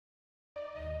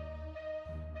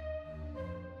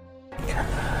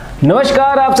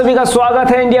नमस्कार, आप सभी का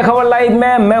स्वागत है इंडिया खबर लाइव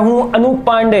में। मैं हूं Anoop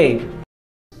Pandey.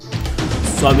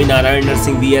 Swaminarayan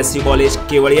nursing BSc college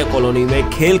Kevadia colony में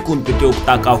खेल कूद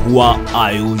प्रतियोगिता का हुआ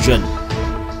आयोजन।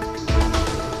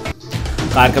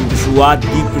 कार्यक्रम की शुरुआत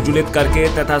दीप प्रज्वलित करके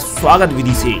तथा स्वागत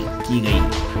विधि से की गई।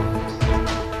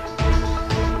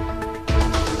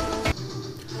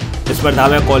 इस स्पर्धा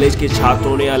में कॉलेज के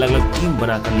छात्रों ने अलग अलग टीम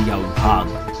बनाकर लिया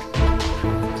भाग।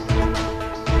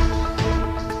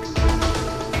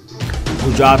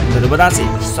 गुजरात नर्मदा से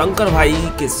शंकर भाई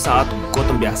के साथ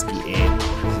गौतम व्यास की एक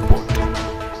report.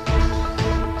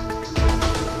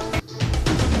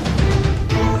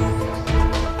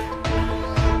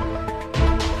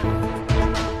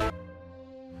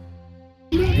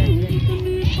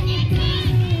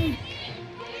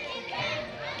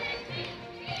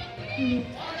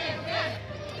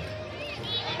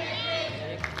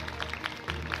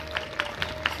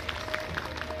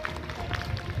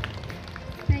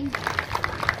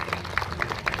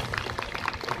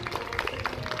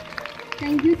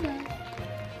 Thank you, sir.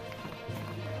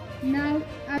 Now,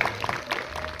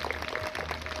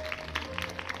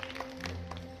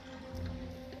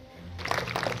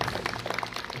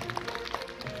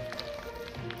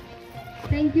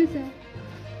 thank you, sir.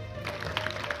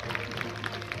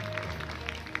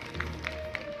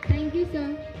 Thank you, sir.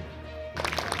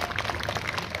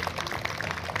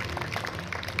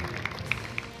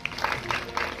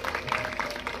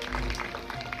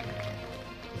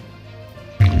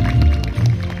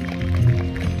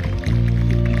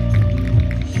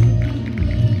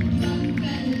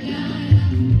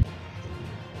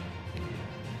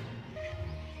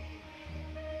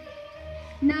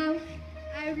 Now,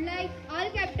 I would like all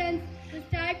captains to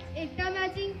start Ekta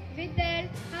matching with their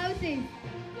houses.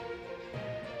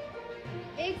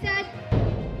 एक साथ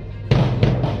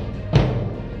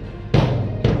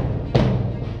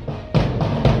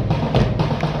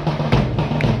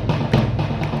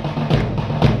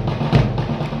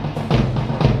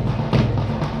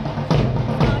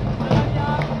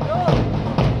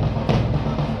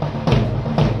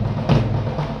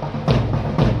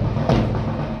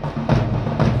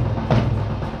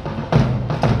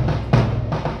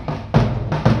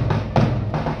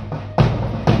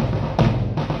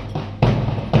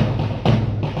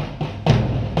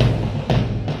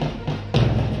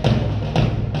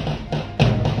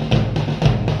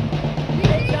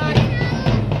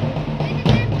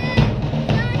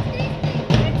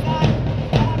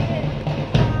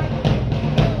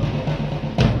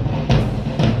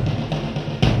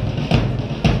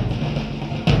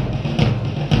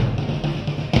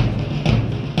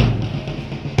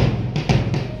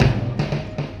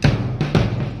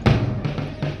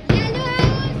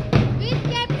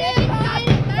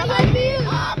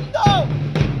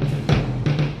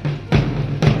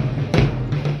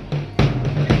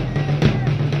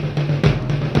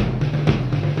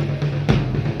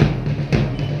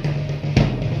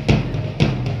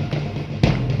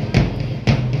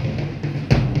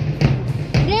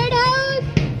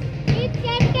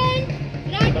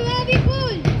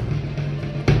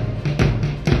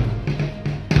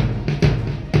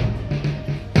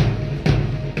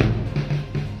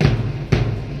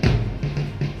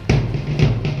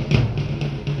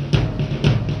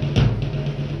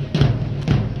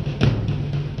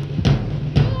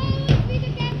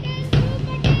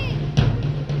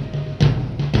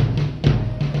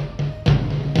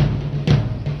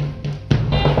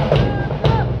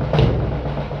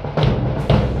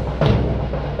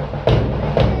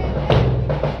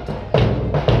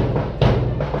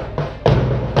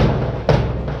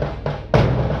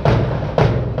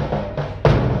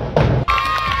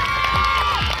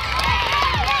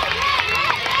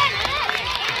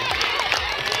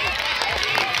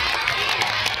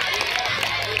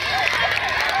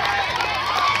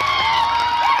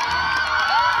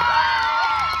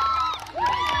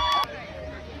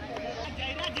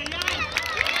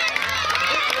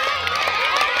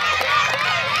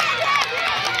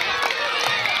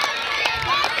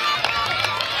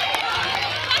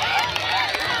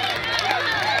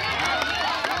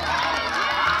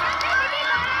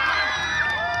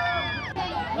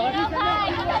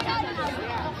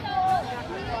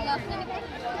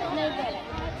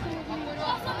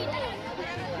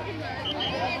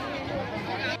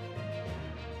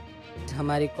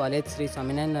हमारी college Shri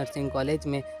Swaminarayan nursing college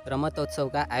में रमतोत्सव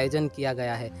का आयोजन किया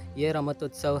गया है। ये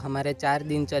रमतोत्सव हमारे 4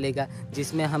 दिन चलेगा,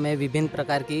 जिसमें हमें विभिन्न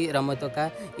प्रकार की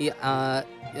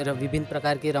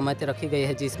रमतें रखी गई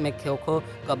है, जिसमें खो खो,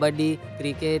 कबड्डी,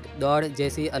 क्रिकेट, दौड़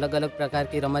जैसी अलग अलग प्रकार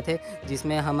की रमत है,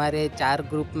 जिसमें हमारे 4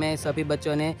 ग्रुप में सभी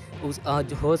बच्चों ने उस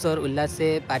होश और उल्लास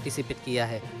से पार्टिसिपेट किया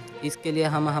है। इसके लिए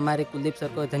हम हमारे कुलदीप सर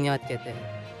को धन्यवाद कहते हैं।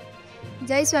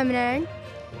 Jai Swaminarayan.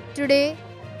 Today,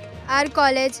 our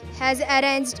college has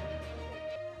arranged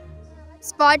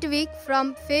Sport Week from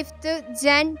 5th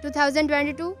Jan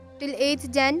 2022 till 8th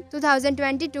Jan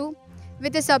 2022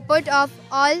 with the support of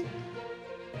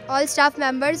all staff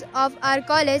members of our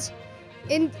college.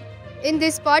 In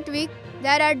this Sport Week,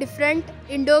 there are different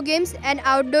indoor games and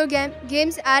outdoor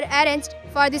games are arranged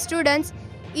for the students.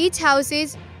 Each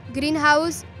houses, green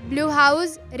house, blue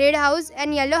house, red house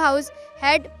and yellow house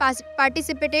had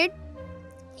participated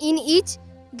in each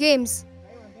games.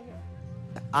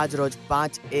 આજ રોજ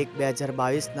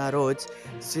 5/1/2022ના રોજ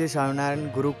Shri Swaminarayan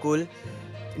Gurukul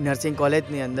nursing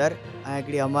કોલેજની અંદર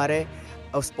આગળ અમારે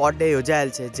sport day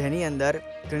યોજાયેલ છે, જેની અંદર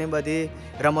ઘણી બધી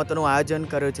રમતોનું આયોજન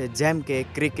કર્યું છે, જેમ કે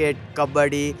ક્રિકેટ,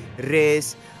 કબડ્ડી, રેસ,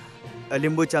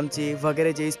 લીંબુ ચમચી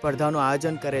વગેરે જેવી સ્પર્ધાઓનું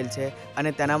આયોજન કરેલ છે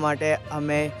અને તેના માટે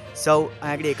અમે સૌ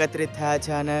આગળ એકત્રિત થયા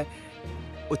છે અને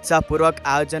ઉત્સાહપૂર્વક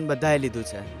આયોજન બધાએ લીધું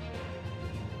છે.